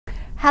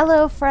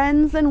Hello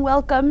friends, and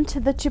welcome to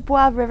the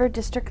Chippewa River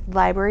District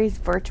Library's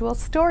Virtual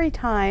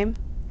Storytime.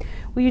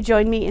 Will you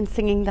join me in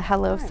singing the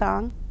hello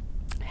song?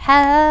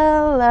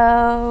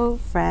 Hello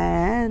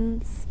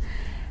friends,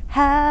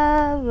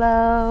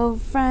 hello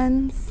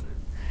friends,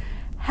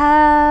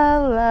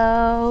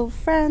 hello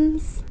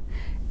friends.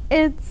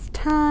 It's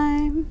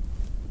time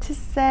to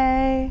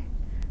say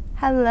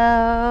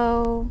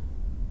hello.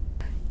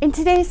 In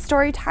today's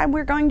story time,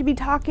 we're going to be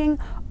talking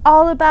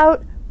all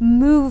about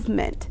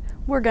movement.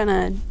 We're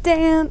gonna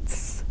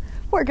dance,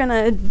 we're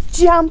gonna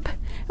jump,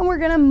 and we're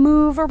gonna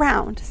move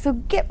around. So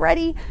get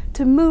ready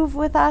to move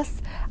with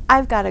us.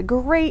 I've got a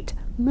great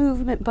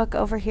movement book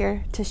over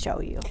here to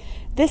show you.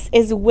 This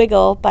is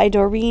Wiggle by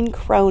Doreen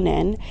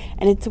Cronin,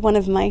 and it's one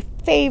of my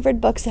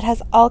favorite books. It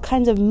has all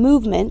kinds of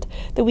movement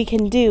that we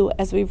can do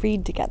as we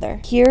read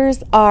together.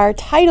 Here's our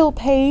title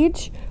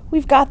page.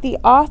 We've got the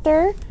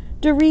author,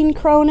 Doreen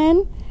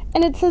Cronin,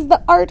 and it says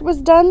the art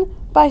was done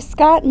by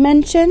Scott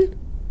Mention.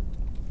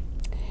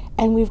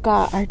 And we've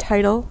got our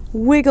title,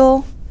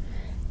 Wiggle,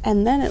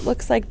 and then it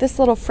looks like this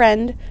little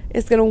friend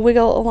is going to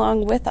wiggle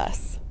along with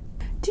us.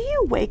 Do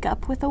you wake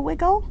up with a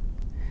wiggle?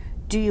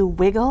 Do you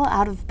wiggle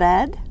out of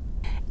bed?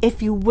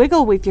 If you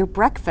wiggle with your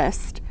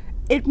breakfast,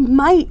 it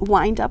might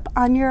wind up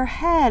on your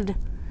head.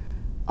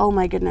 Oh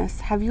my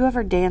goodness, have you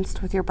ever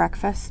danced with your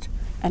breakfast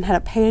and had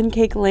a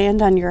pancake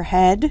land on your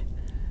head?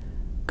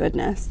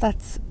 Goodness,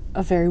 that's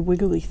a very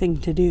wiggly thing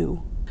to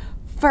do.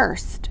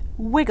 First,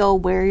 wiggle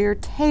where your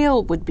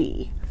tail would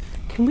be.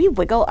 Can we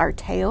wiggle our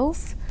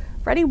tails?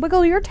 Ready?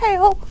 Wiggle your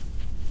tail.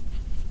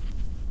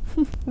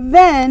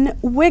 Then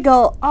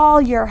wiggle all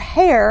your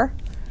hair.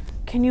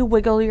 Can you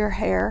wiggle your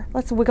hair?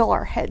 Let's wiggle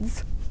our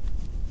heads.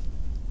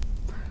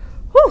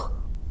 Whew!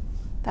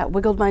 That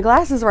wiggled my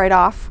glasses right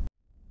off.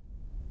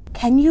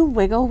 Can you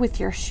wiggle with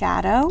your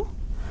shadow?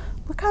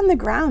 Look on the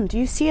ground. Do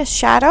you see a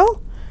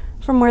shadow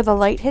from where the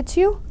light hits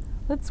you?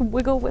 Let's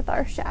wiggle with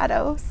our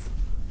shadows.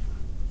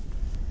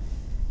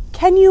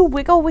 Can you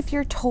wiggle with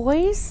your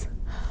toys?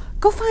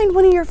 Go find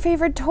one of your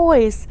favorite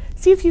toys.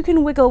 See if you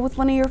can wiggle with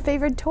one of your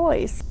favorite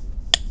toys.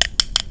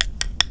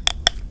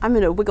 I'm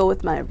going to wiggle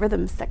with my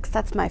rhythm sticks.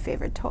 That's my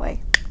favorite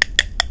toy.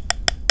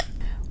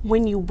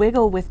 When you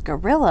wiggle with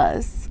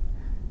gorillas,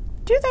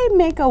 do they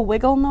make a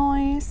wiggle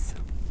noise?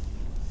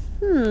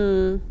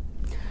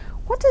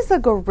 What does a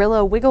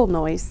gorilla wiggle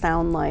noise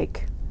sound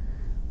like?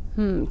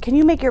 Can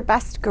you make your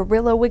best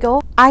gorilla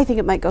wiggle? I think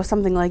it might go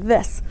something like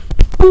this.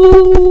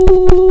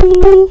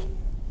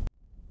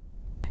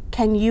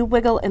 Can you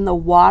wiggle in the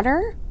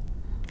water?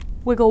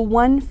 Wiggle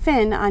one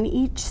fin on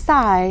each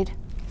side.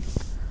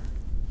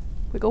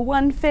 Wiggle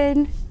one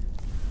fin.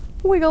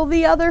 Wiggle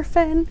the other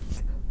fin.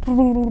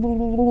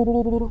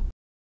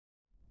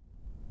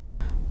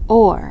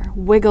 Or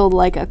wiggle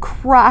like a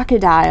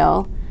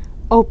crocodile.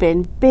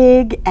 Open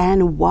big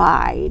and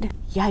wide.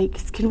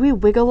 Yikes, can we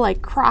wiggle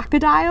like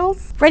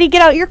crocodiles? Ready,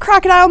 get out your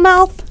crocodile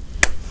mouth.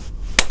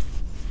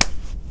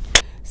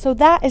 So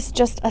that is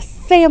just a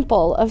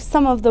sample of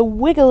some of the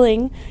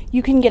wiggling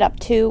you can get up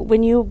to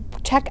when you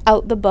check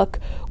out the book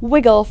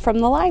Wiggle from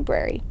the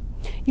library.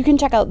 You can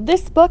check out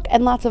this book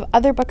and lots of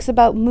other books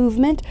about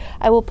movement.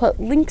 I will put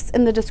links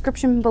in the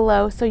description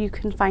below so you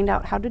can find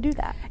out how to do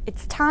that.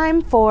 It's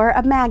time for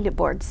a magnet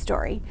board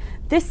story.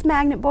 This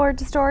magnet board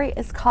story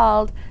is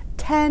called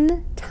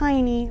 10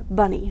 Tiny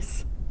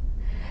Bunnies.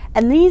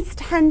 And these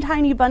 10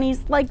 tiny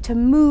bunnies like to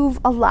move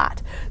a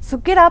lot. So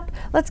get up,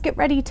 let's get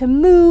ready to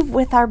move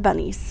with our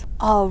bunnies.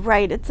 All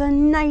right, it's a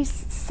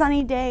nice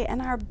sunny day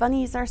and our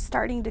bunnies are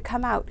starting to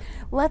come out.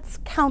 Let's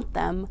count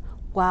them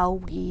while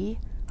we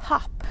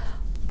hop.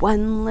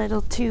 1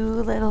 little, 2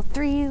 little,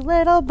 3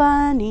 little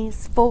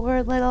bunnies,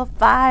 4 little,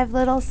 5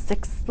 little,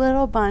 6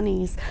 little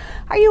bunnies.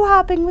 Are you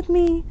hopping with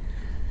me?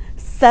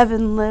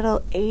 7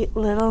 little, 8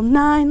 little,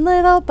 9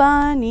 little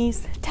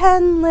bunnies,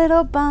 10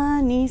 little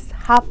bunnies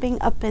hopping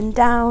up and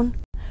down.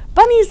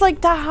 Bunnies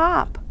like to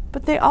hop,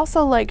 but they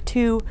also like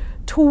to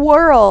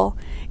twirl.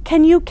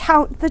 Can you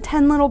count the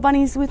 10 little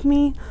bunnies with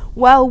me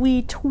while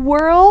we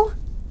twirl?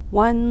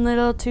 1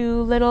 little,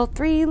 2 little,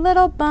 3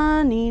 little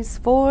bunnies,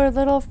 4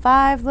 little,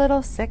 5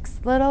 little, 6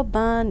 little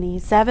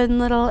bunnies, 7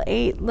 little,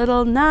 8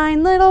 little,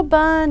 9 little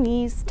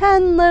bunnies,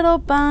 10 little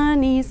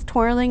bunnies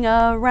twirling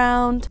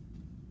around.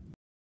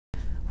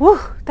 Whew,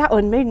 that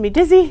one made me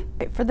dizzy.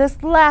 For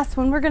this last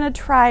one, we're going to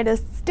try to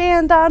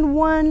stand on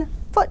one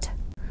foot.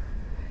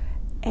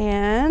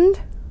 And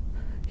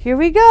here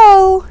we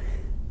go.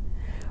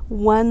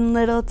 1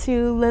 little,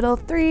 2 little,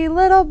 3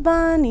 little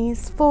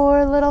bunnies,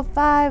 4 little,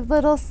 5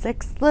 little,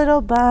 6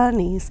 little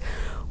bunnies.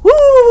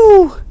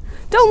 Woo!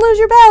 Don't lose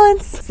your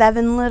balance.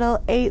 7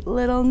 little, 8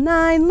 little,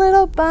 9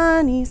 little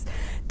bunnies,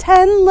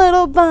 10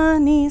 little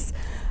bunnies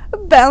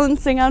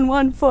balancing on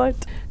one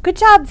foot. Good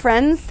job,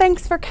 friends.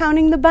 Thanks for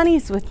counting the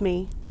bunnies with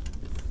me.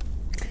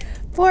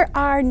 For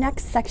our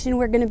next section,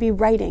 we're going to be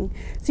writing.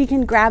 So you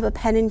can grab a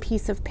pen and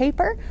piece of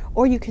paper,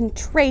 or you can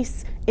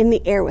trace in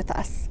the air with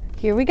us.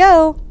 Here we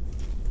go.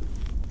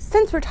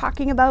 Since we're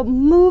talking about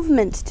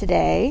movement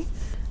today,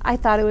 I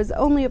thought it was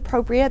only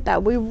appropriate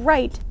that we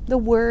write the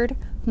word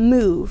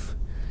move.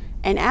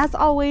 And as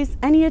always,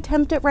 any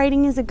attempt at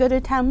writing is a good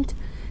attempt.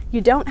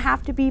 You don't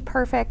have to be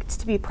perfect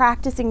to be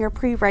practicing your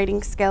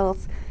pre-writing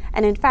skills.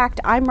 And in fact,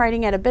 I'm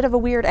writing at a bit of a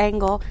weird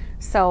angle,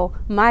 so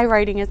my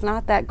writing is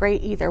not that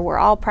great either. We're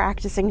all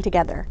practicing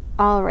together.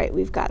 All right,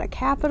 we've got a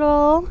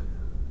capital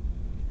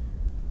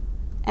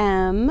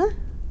M.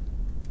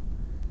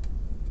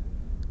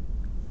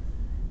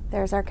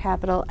 There's our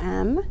capital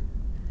M.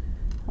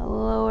 A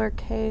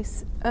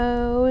lowercase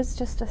o is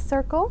just a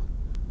circle.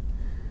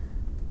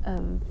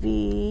 A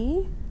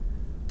V.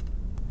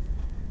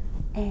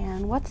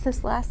 And what's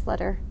this last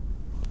letter?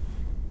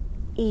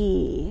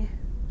 E.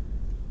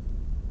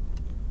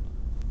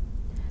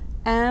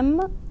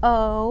 M-O-V-E.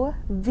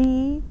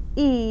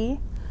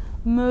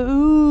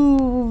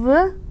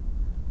 Move.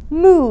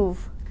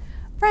 Move.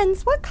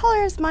 Friends, what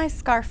color is my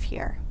scarf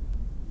here?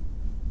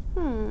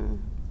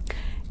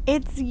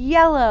 It's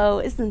yellow,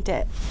 isn't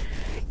it?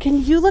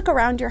 Can you look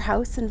around your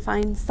house and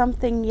find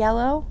something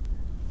yellow?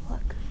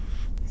 Look,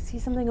 see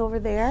something over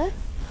there?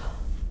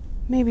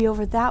 Maybe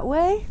over that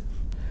way?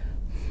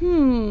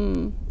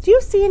 Do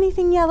you see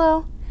anything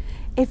yellow?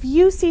 If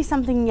you see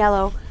something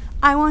yellow,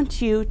 I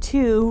want you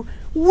to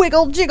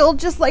wiggle jiggle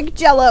just like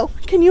Jello.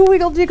 Can you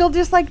wiggle jiggle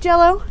just like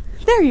Jello?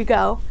 There you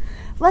go.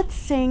 Let's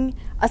sing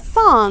a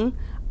song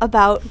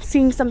about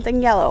seeing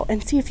something yellow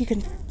and see if you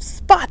can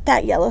spot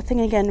that yellow thing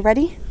again.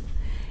 Ready?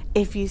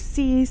 If you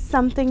see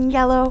something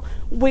yellow,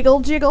 wiggle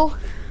jiggle.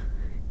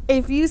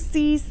 If you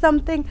see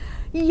something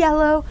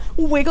yellow,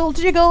 wiggle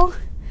jiggle.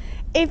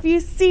 If you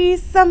see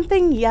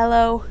something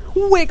yellow,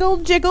 wiggle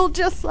jiggle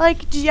just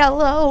like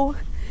Jello.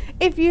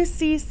 If you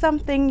see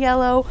something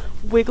yellow,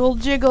 wiggle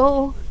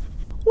jiggle.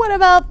 What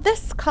about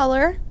this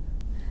color?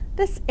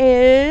 This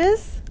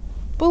is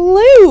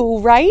blue,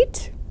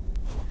 right?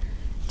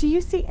 Do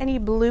you see any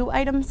blue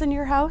items in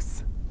your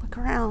house? Look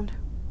around.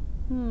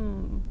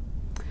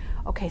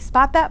 Okay,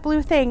 spot that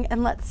blue thing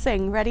and let's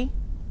sing. Ready?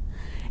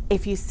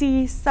 If you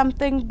see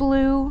something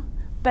blue,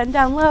 bend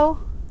down low.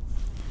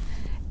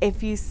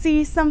 If you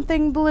see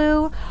something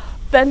blue,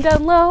 bend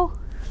down low.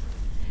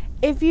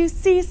 If you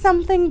see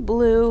something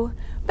blue,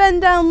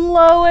 bend down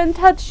low and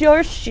touch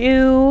your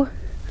shoe.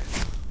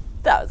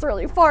 That was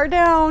really far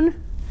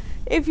down.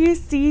 If you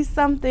see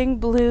something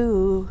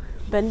blue,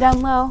 bend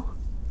down low.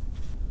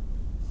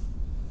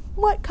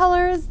 What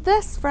color is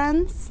this,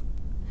 friends?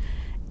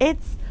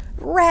 It's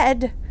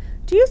red.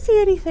 Do you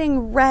see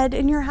anything red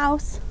in your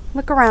house?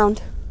 Look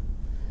around.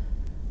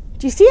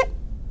 Do you see it?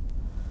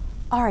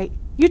 All right,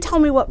 you tell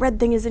me what red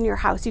thing is in your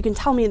house. You can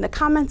tell me in the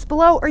comments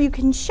below or you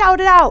can shout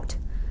it out.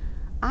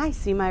 I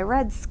see my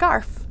red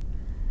scarf.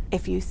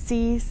 If you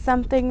see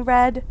something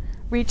red,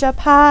 reach up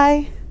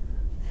high.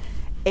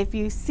 If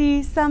you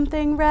see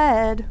something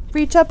red,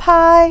 reach up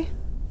high.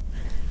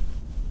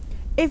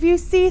 If you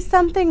see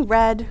something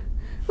red,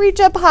 reach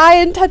up high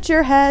and touch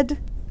your head.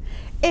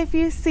 If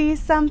you see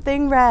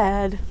something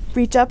red,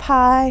 reach up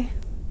high.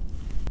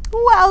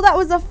 Wow, that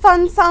was a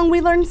fun song. We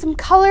learned some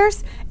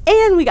colors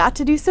and we got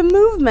to do some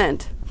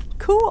movement.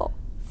 Cool.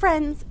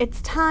 Friends,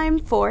 it's time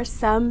for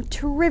some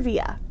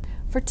trivia.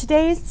 For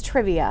today's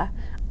trivia,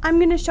 I'm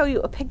going to show you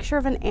a picture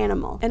of an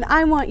animal and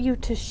I want you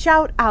to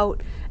shout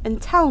out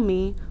and tell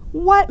me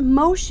what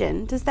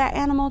motion does that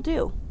animal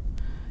do?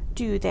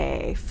 Do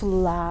they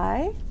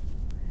fly?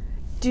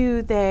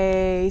 Do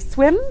they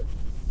swim?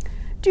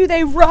 Do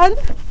they run?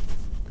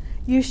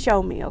 You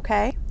show me,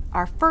 okay?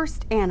 Our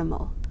first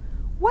animal.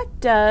 What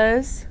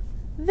does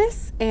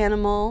this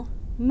animal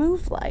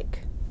move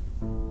like?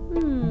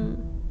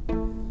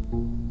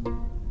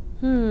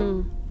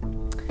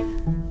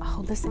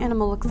 Oh, this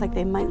animal looks like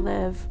they might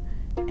live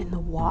in the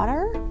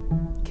water.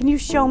 Can you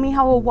show me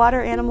how a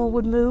water animal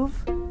would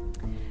move?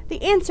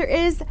 The answer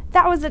is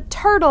that was a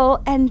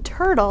turtle, and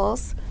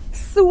turtles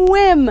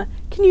swim.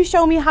 Can you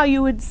show me how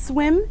you would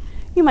swim?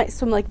 You might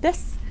swim like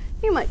this.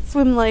 You might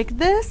swim like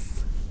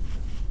this.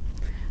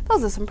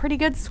 Those are some pretty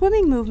good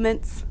swimming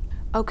movements.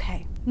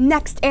 Okay,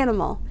 next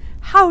animal.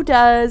 How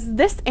does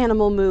this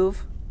animal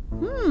move?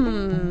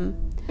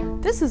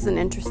 This is an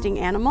interesting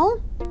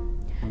animal.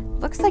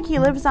 Looks like he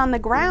lives on the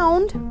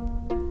ground.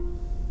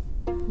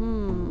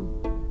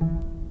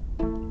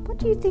 What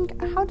do you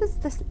think? How does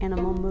this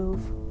animal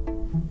move?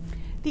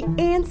 The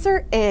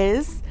answer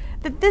is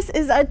that this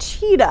is a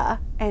cheetah,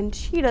 and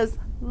cheetahs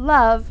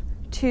love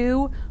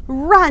to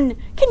run.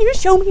 Can you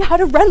show me how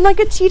to run like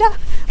a cheetah?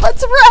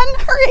 Let's run!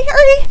 Hurry,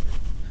 hurry!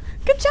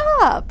 Good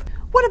job!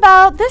 What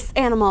about this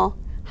animal?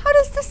 How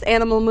does this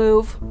animal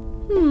move?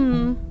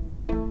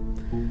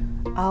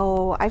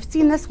 Oh, I've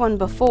seen this one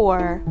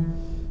before.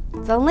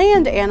 It's a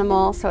land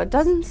animal, so it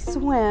doesn't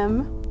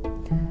swim.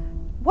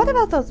 What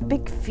about those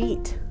big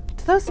feet?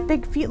 Do those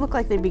big feet look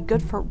like they'd be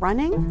good for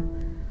running?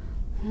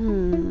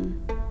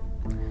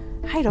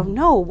 I don't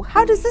know.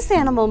 How does this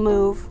animal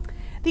move?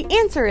 The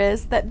answer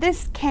is that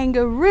this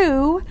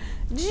kangaroo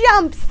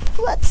jumps.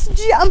 Let's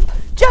jump,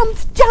 jump,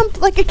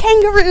 jump like a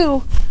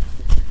kangaroo.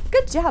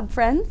 Good job,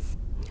 friends.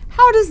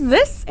 How does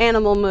this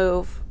animal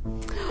move?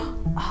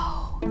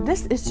 Oh,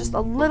 this is just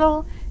a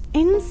little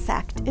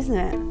insect, isn't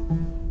it?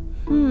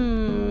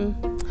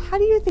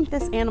 do you think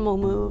this animal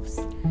moves?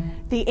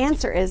 The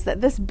answer is that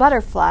this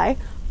butterfly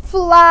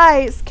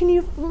flies. Can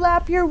you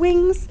flap your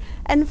wings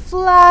and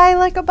fly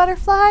like a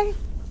butterfly?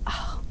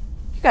 Oh,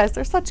 you guys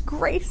are such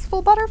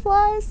graceful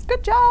butterflies.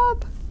 Good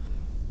job.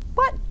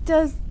 What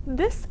does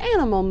this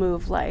animal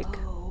move like?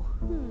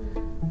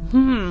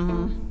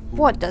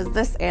 What does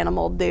this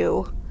animal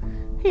do?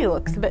 He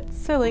looks a bit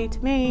silly to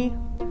me.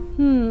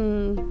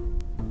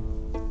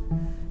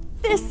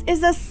 This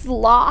is a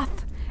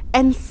sloth,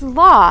 and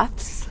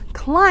sloths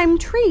climb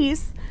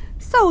trees,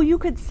 so you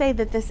could say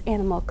that this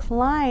animal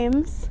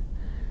climbs,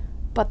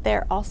 but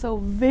they're also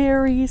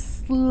very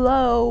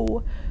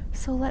slow.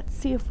 So let's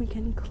see if we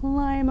can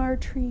climb our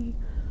tree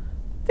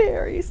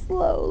very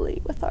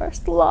slowly with our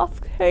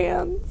sloth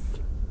hands.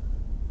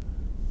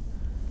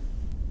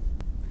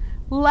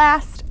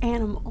 Last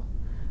animal.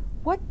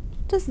 What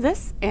does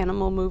this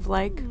animal move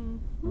like?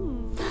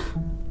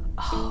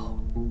 Oh,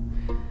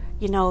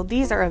 you know,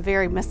 these are a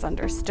very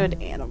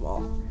misunderstood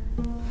animal.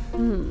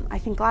 I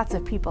think lots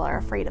of people are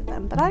afraid of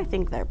them, but I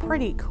think they're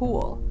pretty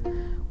cool.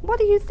 What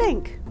do you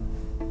think?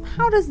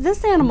 How does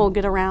this animal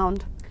get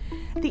around?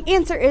 The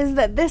answer is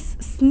that this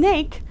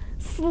snake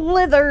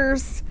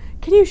slithers.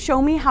 Can you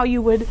show me how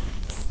you would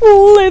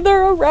slither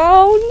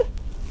around?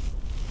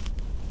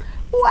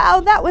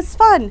 Wow, that was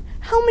fun.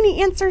 How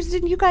many answers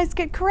did you guys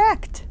get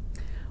correct?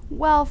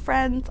 Well,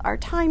 friends, our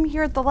time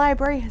here at the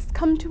library has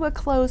come to a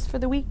close for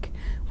the week.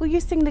 Will you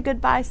sing the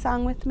goodbye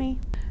song with me?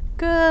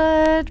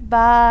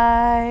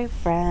 Goodbye,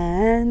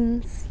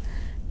 friends.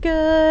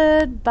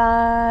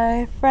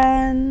 Goodbye,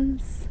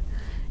 friends.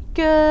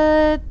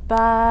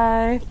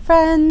 Goodbye,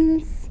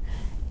 friends.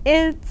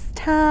 It's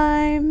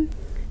time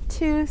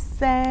to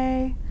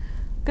say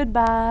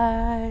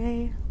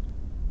goodbye.